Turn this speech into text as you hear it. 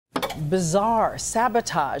bizarre,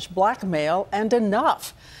 sabotage, blackmail, and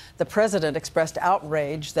enough. The president expressed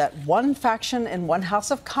outrage that one faction in one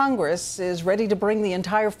house of Congress is ready to bring the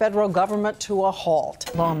entire federal government to a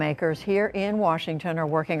halt. Lawmakers here in Washington are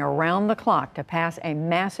working around the clock to pass a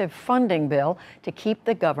massive funding bill to keep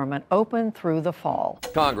the government open through the fall.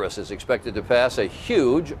 Congress is expected to pass a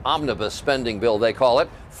huge omnibus spending bill, they call it,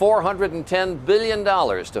 $410 billion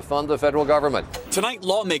to fund the federal government. Tonight,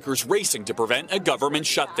 lawmakers racing to prevent a government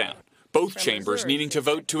shutdown. Both chambers needing to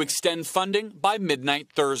vote to extend funding by midnight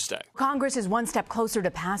Thursday. Congress is one step closer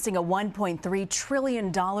to passing a $1.3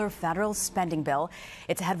 trillion federal spending bill.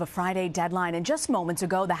 It's ahead of a Friday deadline, and just moments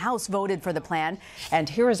ago, the House voted for the plan. And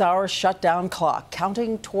here is our shutdown clock,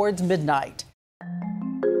 counting towards midnight.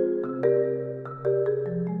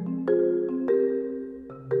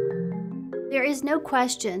 There is no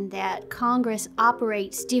question that Congress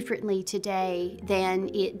operates differently today than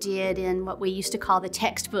it did in what we used to call the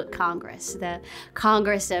textbook Congress, the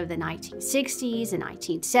Congress of the 1960s and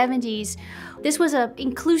 1970s. This was an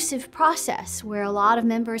inclusive process where a lot of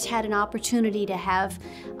members had an opportunity to have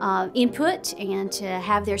input and to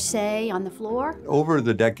have their say on the floor. Over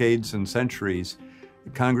the decades and centuries,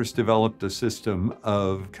 Congress developed a system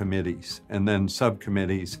of committees and then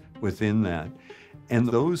subcommittees within that. And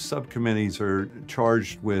those subcommittees are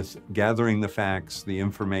charged with gathering the facts, the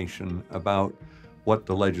information about what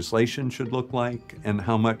the legislation should look like and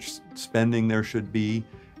how much spending there should be,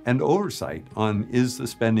 and oversight on is the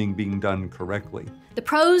spending being done correctly. The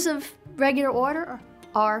pros of regular order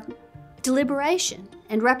are deliberation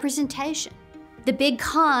and representation. The big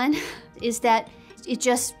con is that it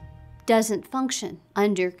just doesn't function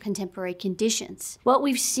under contemporary conditions. What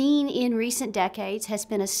we've seen in recent decades has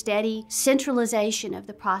been a steady centralization of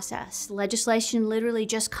the process. Legislation literally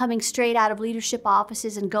just coming straight out of leadership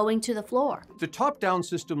offices and going to the floor. The top-down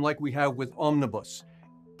system like we have with Omnibus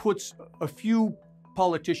puts a few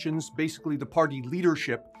politicians, basically the party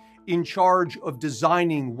leadership, in charge of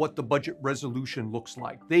designing what the budget resolution looks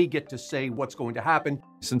like. They get to say what's going to happen.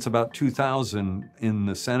 Since about 2000, in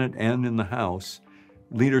the Senate and in the House,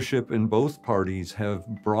 leadership in both parties have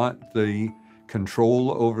brought the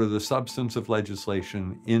control over the substance of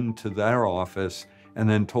legislation into their office and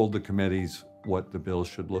then told the committees what the bill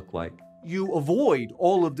should look like. You avoid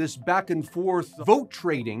all of this back and forth vote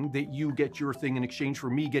trading that you get your thing in exchange for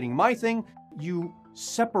me getting my thing. You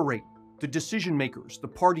separate the decision makers, the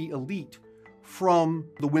party elite, from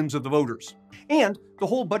the whims of the voters. And the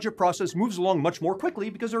whole budget process moves along much more quickly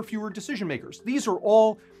because there are fewer decision makers. These are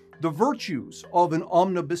all the virtues of an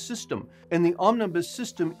omnibus system. And the omnibus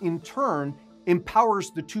system, in turn,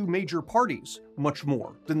 empowers the two major parties much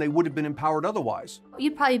more than they would have been empowered otherwise.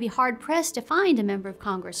 You'd probably be hard-pressed to find a member of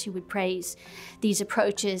Congress who would praise these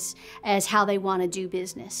approaches as how they want to do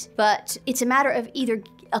business. But it's a matter of either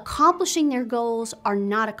accomplishing their goals or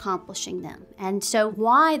not accomplishing them. And so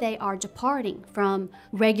why they are departing from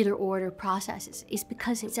regular order processes is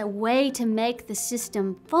because it's a way to make the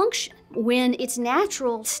system function when its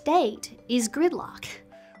natural state is gridlock.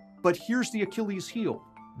 But here's the Achilles heel.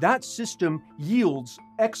 That system yields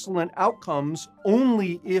excellent outcomes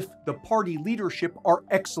only if the party leadership are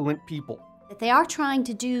excellent people. That they are trying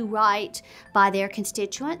to do right by their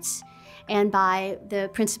constituents and by the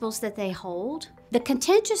principles that they hold. The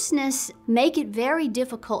contentiousness make it very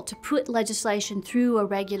difficult to put legislation through a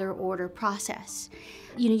regular order process.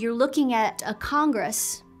 You're looking at a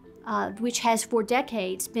Congress which has for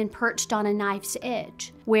decades been perched on a knife's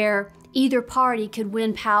edge, where either party could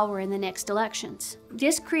win power in the next elections.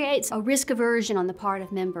 This creates a risk aversion on the part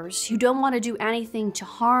of members who don't want to do anything to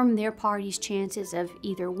harm their party's chances of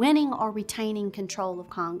either winning or retaining control of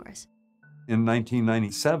Congress. In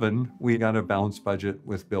 1997, we got a balanced budget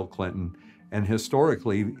with Bill Clinton, and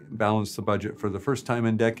historically balanced the budget for the first time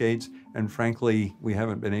in decades, and frankly, we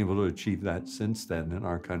haven't been able to achieve that since then in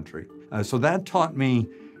our country. So that taught me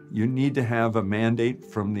you need to have a mandate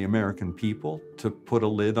from the American people to put a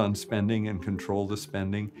lid on spending and control the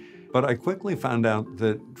spending. But I quickly found out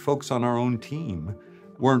that folks on our own team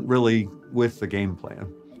weren't really with the game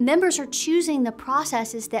plan. Members are choosing the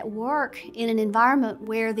processes that work in an environment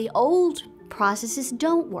where the old processes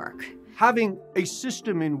don't work. Having a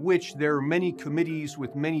system in which there are many committees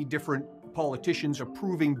with many different politicians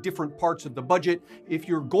approving different parts of the budget, if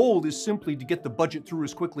your goal is simply to get the budget through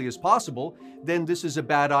as quickly as possible, then this is a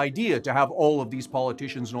bad idea to have all of these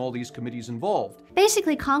politicians and all these committees involved.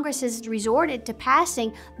 Basically, Congress has resorted to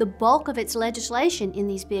passing the bulk of its legislation in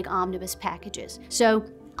these big omnibus packages. So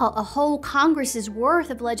a whole Congress's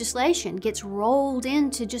worth of legislation gets rolled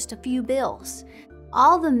into just a few bills.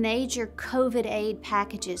 All the major COVID aid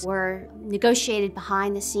packages were negotiated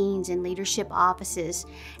behind the scenes in leadership offices.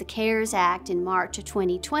 The CARES Act in March of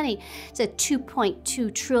 2020 is a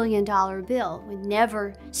 $2.2 trillion bill. We've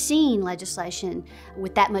never seen legislation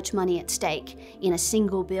with that much money at stake in a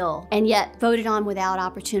single bill, and yet voted on without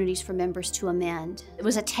opportunities for members to amend. It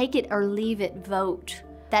was a take it or leave it vote.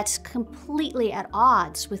 That's completely at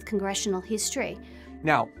odds with congressional history.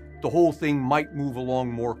 Now, the whole thing might move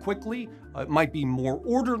along more quickly. It might be more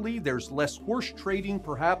orderly. There's less horse trading,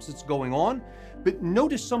 perhaps, that's going on. But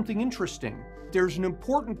notice something interesting. There's an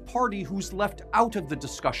important party who's left out of the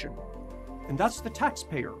discussion, and that's the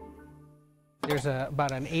taxpayer. There's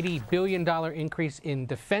about an $80 billion increase in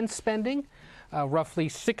defense spending, roughly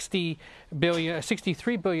 $63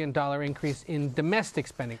 billion increase in domestic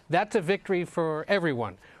spending. That's a victory for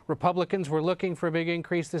everyone. Republicans were looking for a big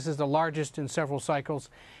increase. This is the largest in several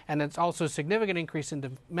cycles, and it's also a significant increase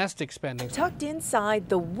in domestic spending. Tucked inside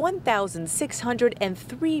the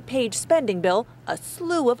 1,603-page spending bill, a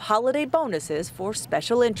slew of holiday bonuses for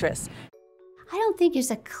special interests. I don't think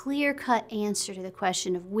there's a clear-cut answer to the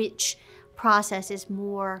question of which process is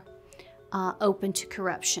more open to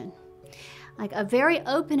corruption. Like a very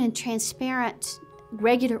open and transparent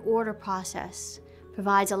regular order process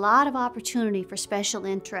provides a lot of opportunity for special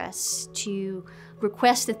interests to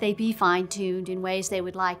request that they be fine-tuned in ways they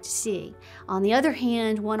would like to see. On the other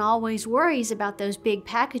hand, one always worries about those big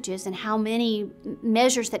packages and how many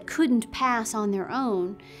measures that couldn't pass on their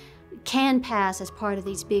own can pass as part of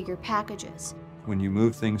these bigger packages. When you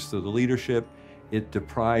move things to the leadership, it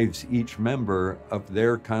deprives each member of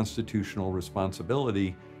their constitutional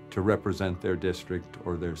responsibility to represent their district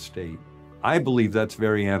or their state. I believe that's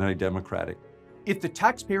very anti-democratic. If the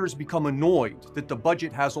taxpayers become annoyed that the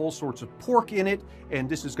budget has all sorts of pork in it, and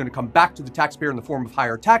this is going to come back to the taxpayer in the form of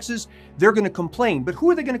higher taxes, they're going to complain. But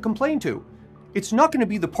who are they going to complain to? It's not going to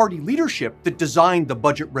be the party leadership that designed the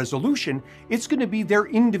budget resolution. It's going to be their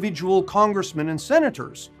individual congressmen and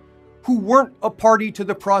senators who weren't a party to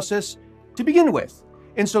the process to begin with.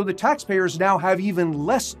 And so the taxpayers now have even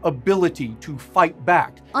less ability to fight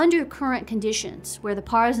back. Under current conditions, where the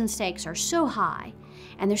partisan stakes are so high,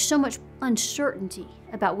 and there's so much uncertainty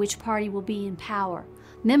about which party will be in power,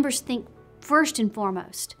 members think first and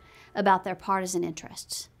foremost about their partisan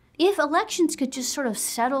interests. If elections could just sort of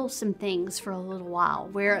settle some things for a little while,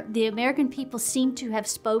 where the American people seem to have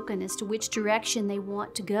spoken as to which direction they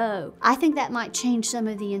want to go, I think that might change some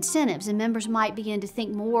of the incentives, and members might begin to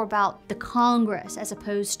think more about the Congress as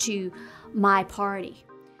opposed to my party.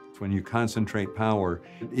 When you concentrate power,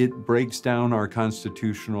 it breaks down our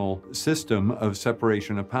constitutional system of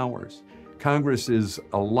separation of powers. Congress is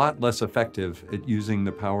a lot less effective at using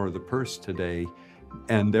the power of the purse today,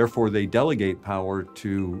 and therefore they delegate power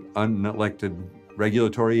to unelected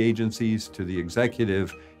regulatory agencies, to the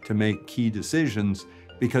executive, to make key decisions,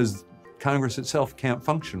 because Congress itself can't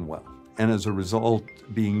function well. And as a result,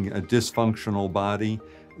 being a dysfunctional body,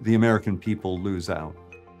 the American people lose out.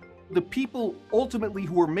 The people ultimately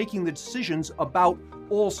who are making the decisions about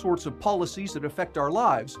all sorts of policies that affect our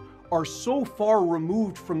lives are so far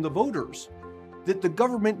removed from the voters that the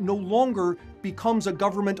government no longer becomes a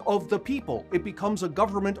government of the people. It becomes a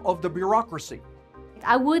government of the bureaucracy.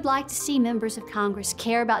 I would like to see members of Congress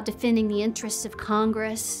care about defending the interests of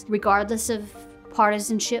Congress, regardless of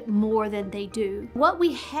partisanship, more than they do. What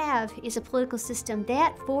we have is a political system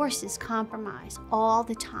that forces compromise all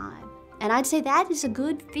the time. And I'd say that is a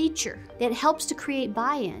good feature that helps to create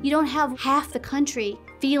buy-in. You don't have half the country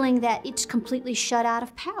feeling that it's completely shut out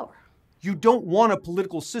of power. You don't want a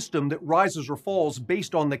political system that rises or falls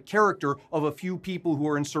based on the character of a few people who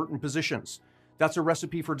are in certain positions. That's a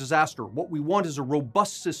recipe for disaster. What we want is a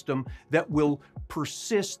robust system that will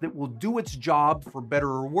persist, that will do its job for better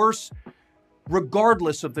or worse,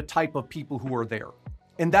 regardless of the type of people who are there.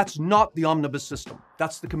 And that's not the omnibus system.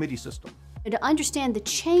 That's the committee system. To understand the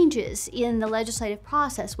changes in the legislative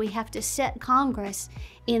process, we have to set Congress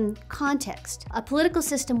in context. A political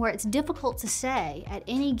system where it's difficult to say at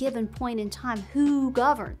any given point in time who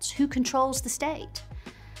governs, who controls the state.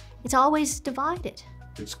 It's always divided.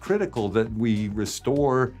 It's critical that we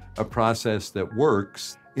restore a process that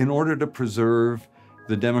works in order to preserve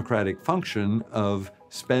the democratic function of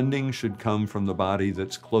spending should come from the body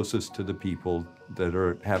that's closest to the people that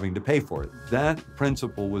are having to pay for it. That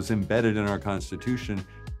principle was embedded in our Constitution.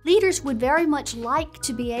 Leaders would very much like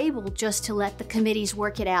to be able just to let the committees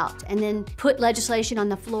work it out and then put legislation on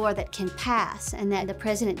the floor that can pass and that the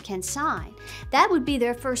president can sign. That would be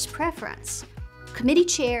their first preference. Committee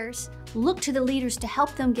chairs look to the leaders to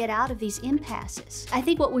help them get out of these impasses. I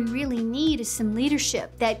think what we really need is some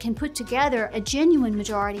leadership that can put together a genuine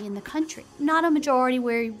majority in the country. Not a majority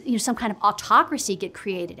where some kind of autocracy get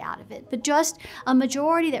created out of it, but just a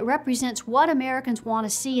majority that represents what Americans want to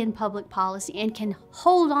see in public policy and can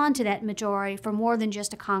hold on to that majority for more than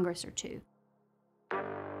just a Congress or two.